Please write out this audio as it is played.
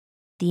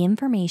The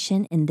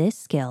information in this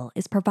skill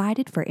is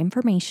provided for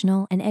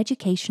informational and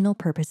educational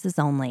purposes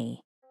only.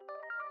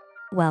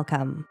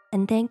 Welcome,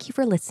 and thank you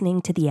for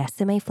listening to the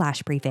SMA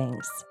Flash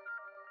Briefings.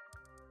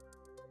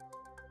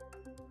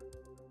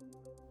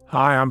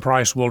 Hi, I'm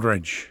Price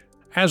Wooldridge.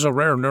 As a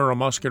rare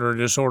neuromuscular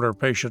disorder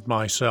patient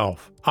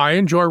myself, I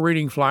enjoy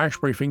reading flash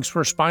briefings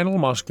for spinal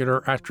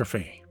muscular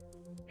atrophy.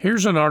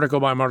 Here's an article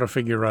by Marta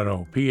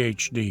Figueredo,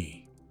 PhD.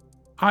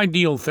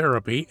 Ideal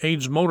therapy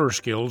aids motor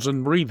skills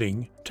and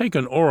breathing,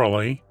 taken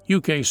orally,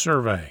 UK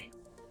survey.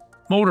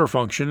 Motor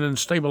function and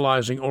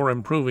stabilizing or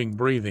improving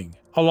breathing,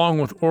 along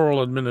with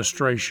oral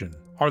administration,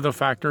 are the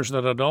factors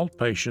that adult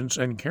patients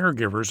and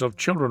caregivers of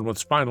children with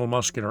spinal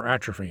muscular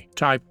atrophy,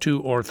 type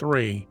 2 or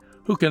 3,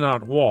 who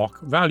cannot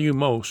walk, value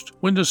most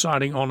when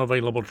deciding on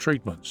available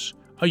treatments,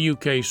 a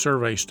UK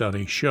survey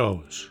study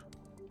shows.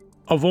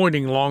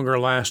 Avoiding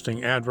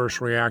longer-lasting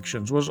adverse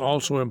reactions was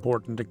also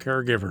important to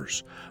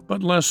caregivers,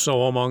 but less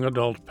so among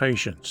adult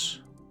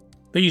patients.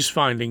 These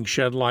findings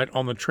shed light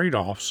on the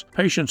trade-offs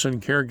patients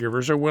and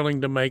caregivers are willing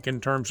to make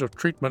in terms of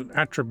treatment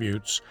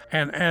attributes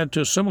and add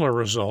to similar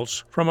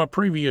results from a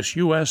previous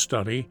U.S.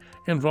 study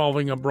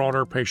involving a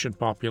broader patient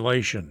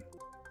population.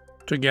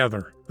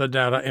 Together, the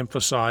data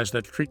emphasize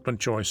that treatment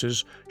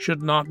choices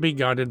should not be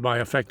guided by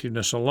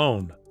effectiveness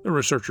alone, the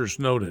researchers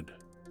noted.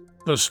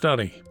 The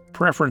study,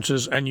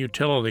 Preferences and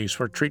Utilities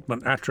for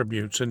Treatment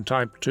Attributes in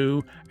Type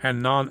 2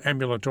 and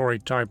Non-Ambulatory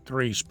Type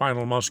 3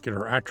 Spinal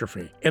Muscular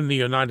Atrophy in the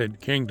United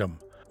Kingdom,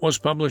 was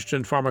published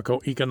in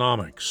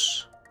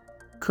Pharmacoeconomics.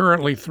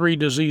 Currently, 3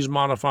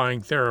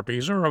 disease-modifying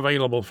therapies are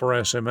available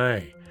for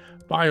SMA: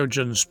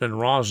 Biogen's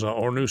Spinraza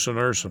or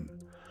nusinersen,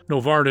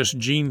 Novartis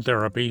gene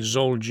therapy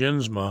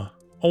Zolgensma,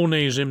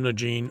 One's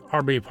Imnogene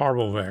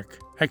Arbiparbovec,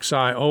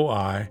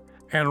 XIOI,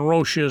 and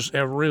Roche's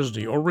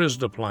Evrysdi or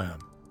risdiplam.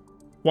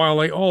 While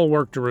they all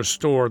work to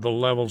restore the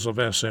levels of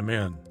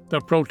SMN, the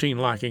protein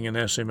lacking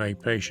in SMA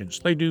patients,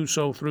 they do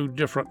so through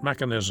different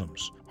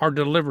mechanisms, are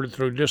delivered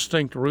through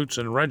distinct routes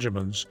and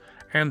regimens,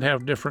 and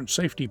have different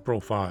safety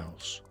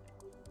profiles.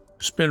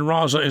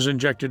 Spinraza is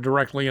injected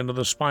directly into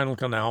the spinal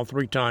canal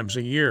 3 times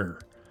a year.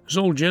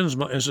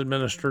 Zolgensma is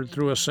administered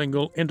through a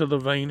single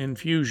into-the-vein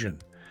infusion,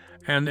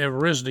 and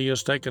Evrysdi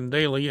is taken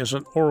daily as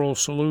an oral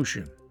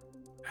solution.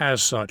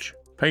 As such,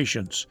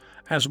 patients,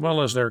 as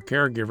well as their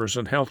caregivers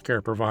and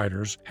healthcare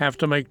providers, have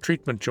to make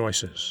treatment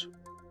choices.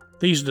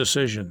 These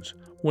decisions,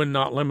 when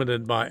not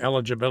limited by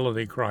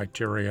eligibility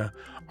criteria,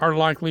 are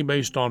likely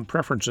based on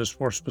preferences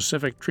for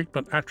specific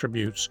treatment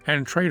attributes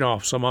and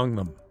trade-offs among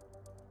them.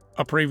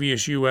 A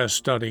previous U.S.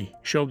 study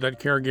showed that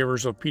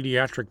caregivers of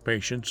pediatric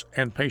patients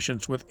and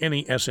patients with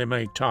any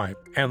SMA type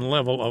and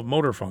level of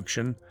motor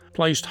function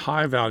placed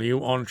high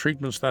value on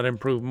treatments that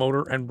improve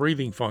motor and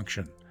breathing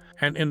function,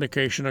 an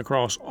indication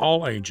across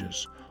all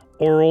ages,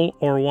 oral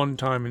or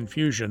one-time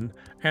infusion,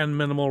 and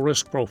minimal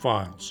risk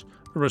profiles,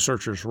 the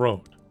researchers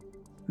wrote.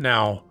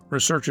 Now,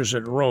 researchers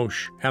at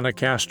Roche and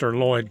Acaster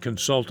Lloyd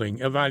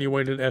Consulting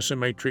evaluated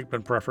SMA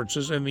treatment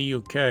preferences in the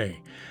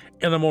UK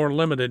in a more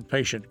limited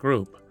patient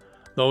group,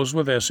 those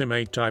with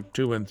SMA type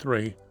 2 and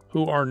 3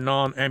 who are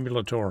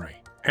non-ambulatory,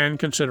 and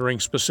considering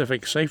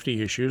specific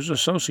safety issues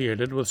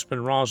associated with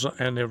Spinraza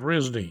and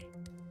Evrysdi.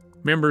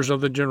 Members of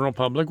the general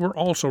public were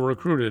also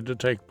recruited to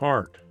take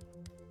part.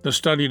 The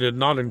study did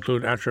not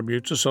include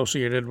attributes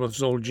associated with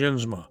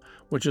Zolgensma,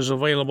 which is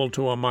available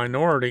to a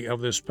minority of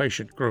this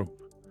patient group.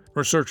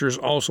 Researchers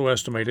also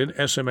estimated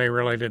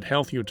SMA-related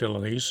health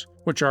utilities,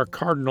 which are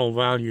cardinal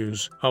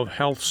values of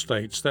health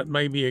states that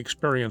may be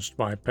experienced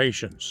by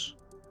patients.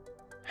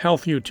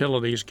 Health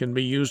utilities can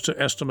be used to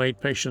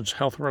estimate patients'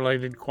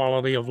 health-related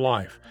quality of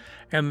life,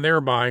 and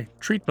thereby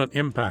treatment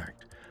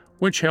impact,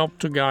 which help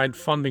to guide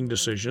funding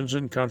decisions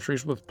in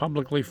countries with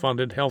publicly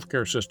funded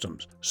healthcare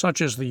systems,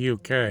 such as the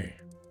UK.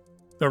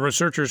 The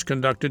researchers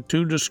conducted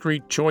 2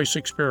 discrete choice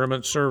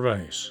experiment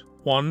surveys,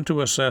 one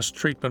to assess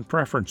treatment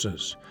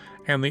preferences,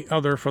 and the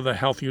other for the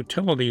health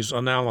utilities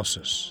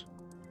analysis.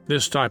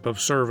 This type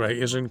of survey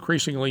is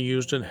increasingly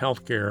used in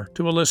healthcare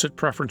to elicit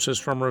preferences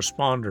from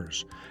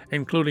responders,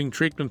 including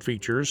treatment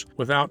features,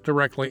 without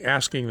directly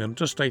asking them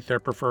to state their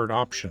preferred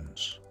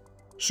options.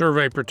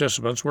 Survey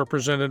participants were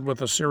presented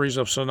with a series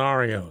of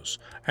scenarios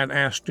and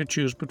asked to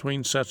choose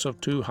between sets of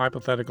 2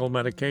 hypothetical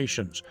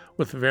medications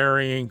with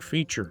varying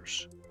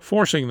features,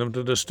 forcing them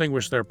to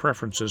distinguish their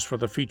preferences for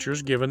the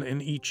features given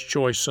in each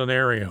choice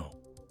scenario.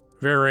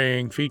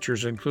 Varying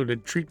features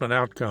included treatment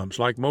outcomes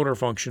like motor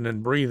function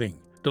and breathing,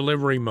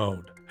 delivery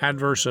mode,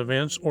 adverse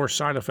events or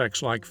side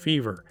effects like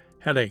fever,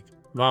 headache,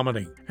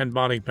 vomiting, and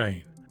body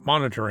pain,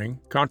 monitoring,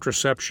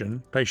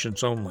 contraception,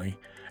 patients only,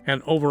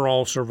 and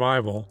overall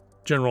survival,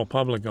 general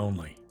public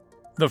only.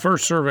 The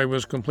first survey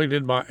was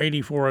completed by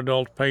 84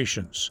 adult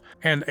patients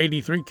and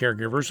 83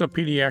 caregivers of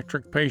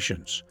pediatric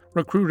patients,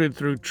 recruited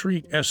through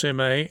Treat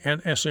SMA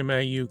and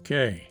SMA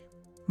UK.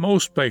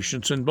 Most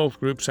patients in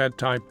both groups had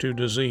type 2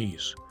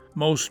 disease.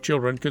 Most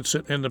children could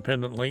sit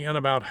independently and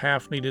about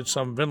half needed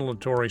some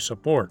ventilatory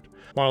support,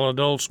 while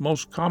adults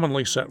most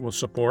commonly sat with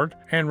support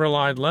and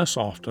relied less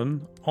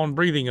often on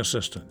breathing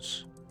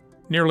assistance.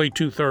 Nearly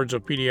two-thirds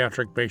of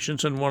pediatric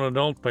patients and one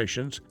adult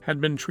patient had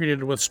been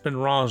treated with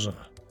Spinraza.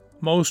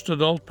 Most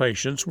adult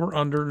patients were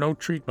under no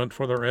treatment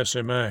for their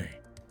SMA.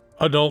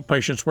 Adult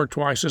patients were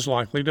twice as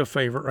likely to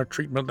favor a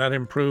treatment that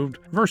improved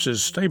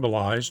versus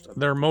stabilized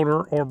their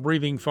motor or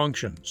breathing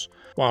functions,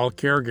 while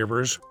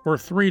caregivers were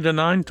 3 to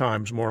 9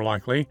 times more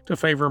likely to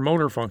favor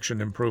motor function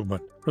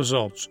improvement,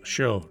 results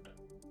showed.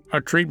 A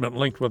treatment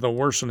linked with a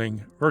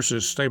worsening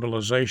versus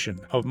stabilization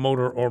of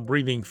motor or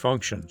breathing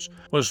functions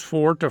was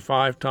 4 to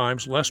 5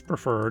 times less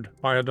preferred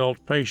by adult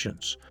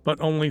patients,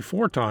 but only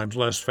 4 times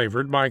less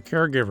favored by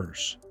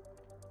caregivers.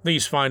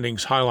 These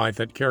findings highlight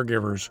that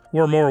caregivers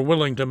were more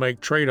willing to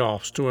make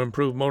trade-offs to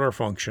improve motor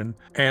function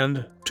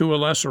and, to a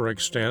lesser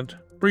extent,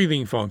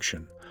 breathing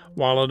function,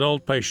 while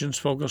adult patients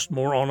focused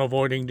more on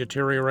avoiding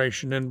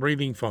deterioration in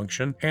breathing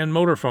function and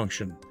motor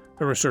function,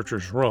 the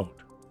researchers wrote.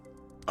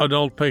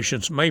 Adult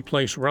patients may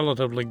place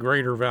relatively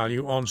greater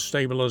value on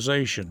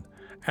stabilization,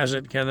 as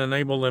it can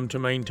enable them to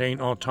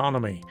maintain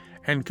autonomy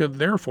and could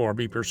therefore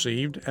be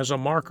perceived as a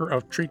marker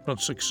of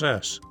treatment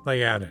success,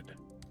 they added.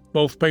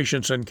 Both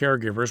patients and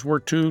caregivers were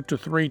 2 to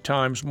 3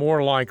 times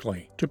more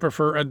likely to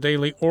prefer a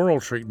daily oral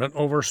treatment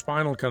over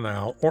spinal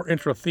canal or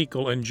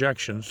intrathecal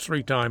injections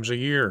 3 times a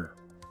year.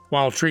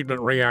 While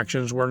treatment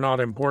reactions were not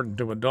important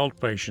to adult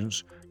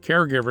patients,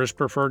 caregivers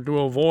preferred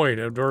to avoid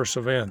adverse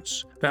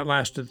events that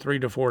lasted 3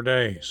 to 4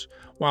 days,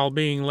 while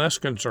being less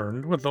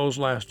concerned with those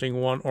lasting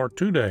 1 or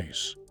 2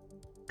 days.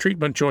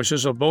 Treatment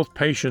choices of both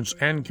patients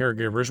and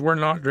caregivers were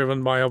not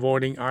driven by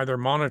avoiding either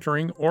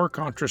monitoring or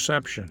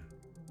contraception.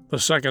 The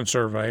second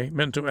survey,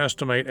 meant to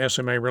estimate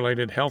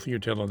SMA-related health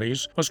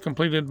utilities, was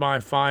completed by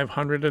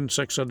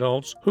 506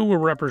 adults who were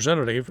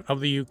representative of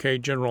the UK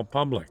general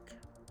public.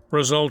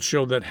 Results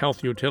showed that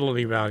health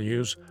utility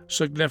values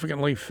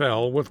significantly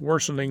fell with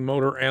worsening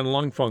motor and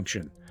lung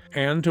function,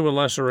 and to a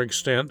lesser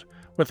extent,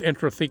 with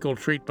intrathecal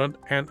treatment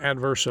and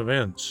adverse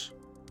events.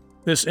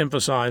 This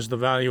emphasized the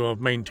value of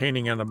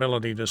maintaining an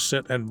ability to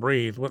sit and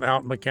breathe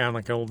without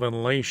mechanical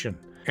ventilation,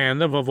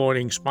 and of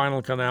avoiding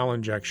spinal canal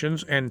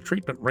injections and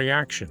treatment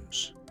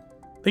reactions.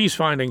 These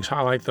findings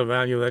highlight the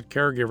value that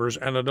caregivers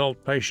and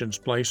adult patients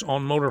place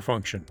on motor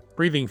function,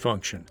 breathing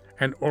function,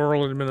 and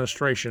oral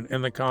administration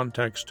in the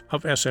context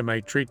of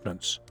SMA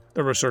treatments,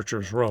 the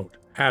researchers wrote,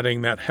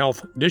 adding that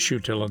health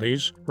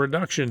disutilities,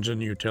 reductions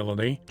in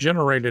utility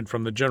generated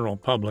from the general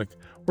public,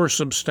 were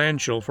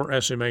substantial for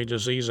SMA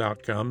disease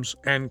outcomes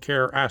and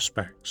care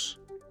aspects.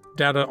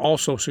 Data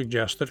also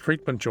suggests that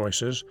treatment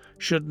choices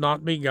should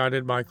not be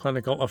guided by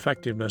clinical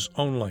effectiveness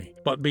only,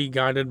 but be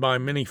guided by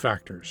many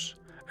factors,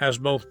 as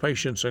both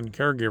patients and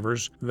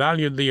caregivers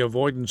valued the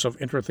avoidance of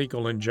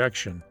intrathecal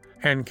injection,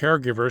 and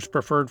caregivers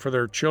preferred for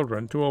their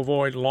children to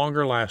avoid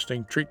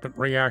longer-lasting treatment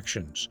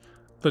reactions,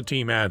 the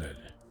team added.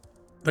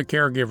 The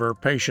caregiver,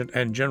 patient,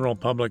 and general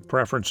public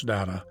preference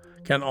data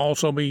can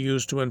also be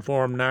used to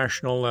inform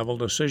national-level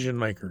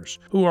decision-makers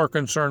who are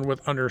concerned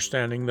with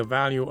understanding the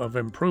value of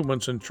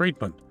improvements in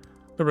treatment,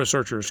 the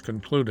researchers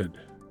concluded.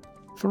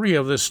 3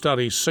 of this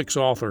study's 6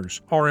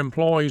 authors are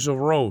employees of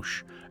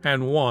Roche,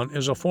 and 1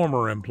 is a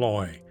former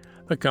employee.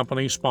 The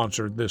company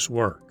sponsored this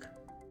work.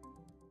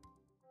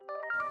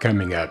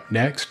 Coming up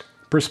next,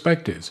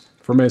 Perspectives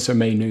from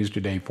SMA News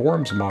Today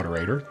Forums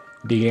moderator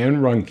Deanne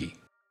Runge.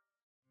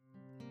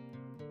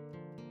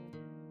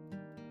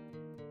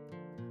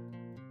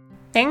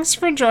 Thanks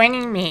for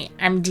joining me.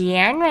 I'm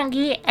Deanne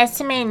Runge,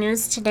 SMA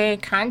News Today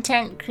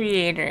content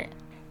creator.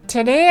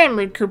 Today I'm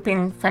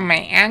recouping from my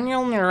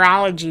annual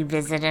neurology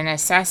visit and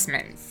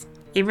assessments.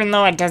 Even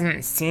though it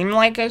doesn't seem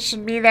like it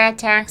should be that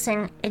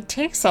taxing, it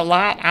takes a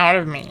lot out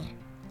of me.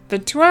 The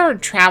 2-hour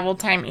travel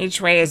time each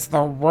way is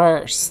the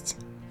worst.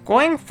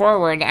 Going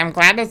forward, I'm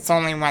glad it's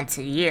only once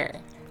a year.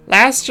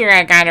 Last year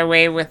I got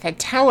away with a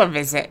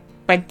televisit,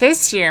 but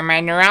this year my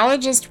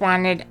neurologist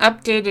wanted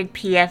updated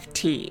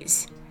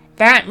PFTs.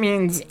 That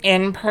means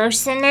in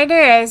person it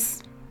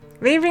is.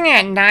 Leaving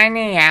at 9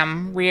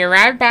 a.m., we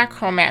arrived back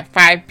home at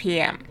 5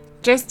 p.m.,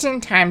 just in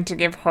time to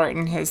give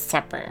Horton his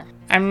supper.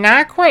 I'm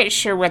not quite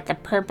sure what the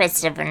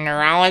purpose of a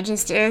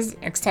neurologist is,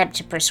 except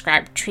to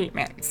prescribe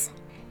treatments.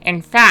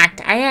 In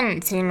fact, I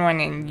hadn't seen one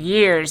in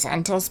years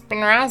until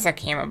Spinraza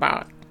came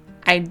about.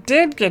 I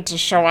did get to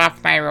show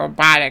off my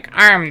robotic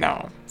arm,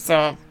 though,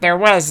 so there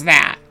was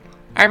that.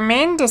 Our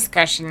main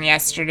discussion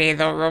yesterday,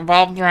 though,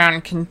 revolved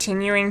around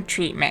continuing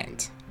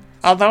treatment.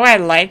 Although I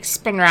like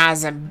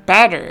Spinraza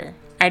better,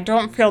 I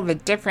don't feel the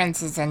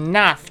difference is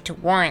enough to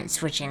warrant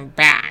switching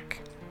back.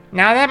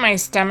 Now that my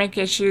stomach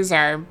issues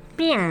are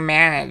being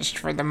managed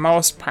for the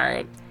most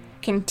part,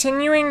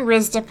 continuing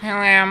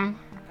risdiplam,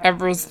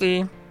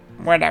 Evrysdi,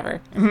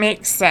 whatever,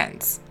 makes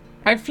sense.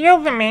 I feel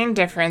the main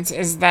difference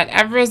is that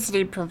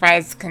Evrysdi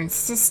provides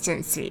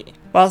consistency.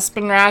 While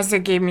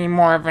Spinraza gave me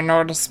more of a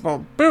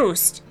noticeable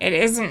boost, it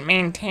isn't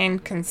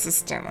maintained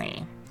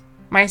consistently.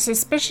 My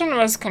suspicion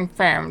was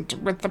confirmed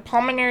with the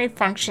pulmonary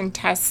function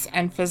tests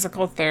and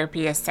physical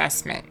therapy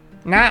assessment.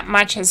 Not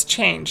much has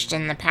changed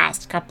in the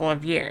past couple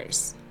of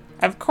years.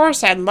 Of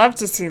course, I'd love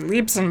to see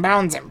leaps and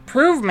bounds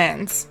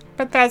improvements,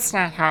 but that's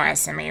not how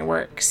SMA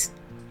works.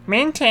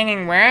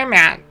 Maintaining where I'm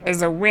at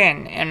is a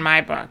win in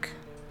my book.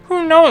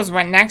 Who knows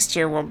what next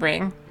year will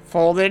bring?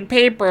 Folded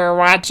paper,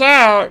 watch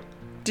out!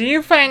 Do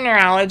you find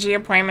neurology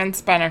appointments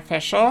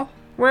beneficial?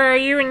 Where are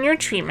you in your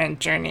treatment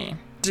journey?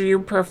 Do you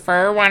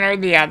prefer one or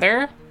the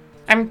other?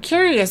 I'm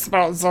curious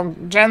about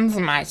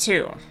Zolgensma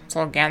too.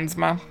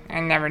 Zolgensma. I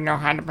never know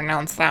how to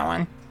pronounce that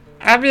one.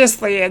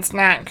 Obviously, it's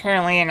not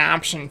currently an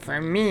option for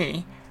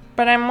me,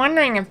 but I'm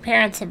wondering if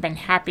parents have been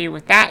happy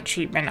with that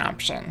treatment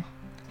option.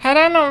 Head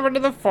on over to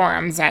the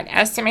forums at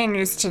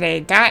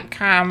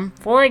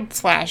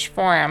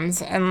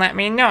smanewstoday.com/forums and let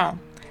me know.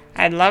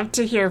 I'd love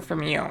to hear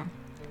from you.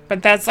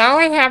 But that's all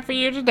I have for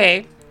you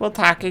today. We'll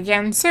talk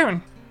again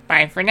soon.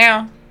 Bye for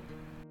now.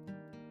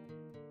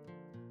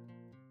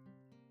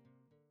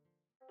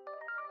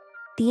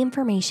 The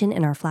information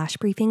in our flash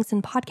briefings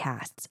and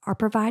podcasts are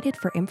provided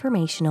for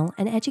informational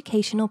and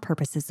educational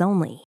purposes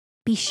only.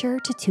 Be sure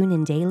to tune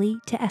in daily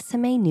to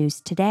SMA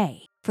News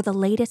Today for the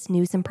latest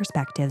news and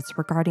perspectives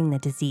regarding the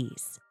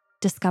disease.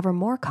 Discover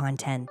more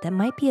content that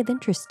might be of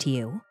interest to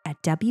you at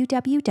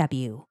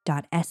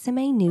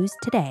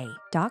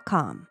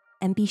www.smanewstoday.com.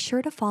 And be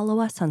sure to follow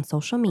us on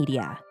social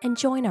media and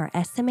join our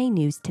SMA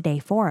News Today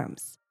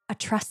forums, a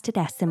trusted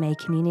SMA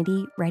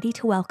community ready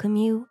to welcome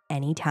you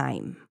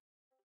anytime.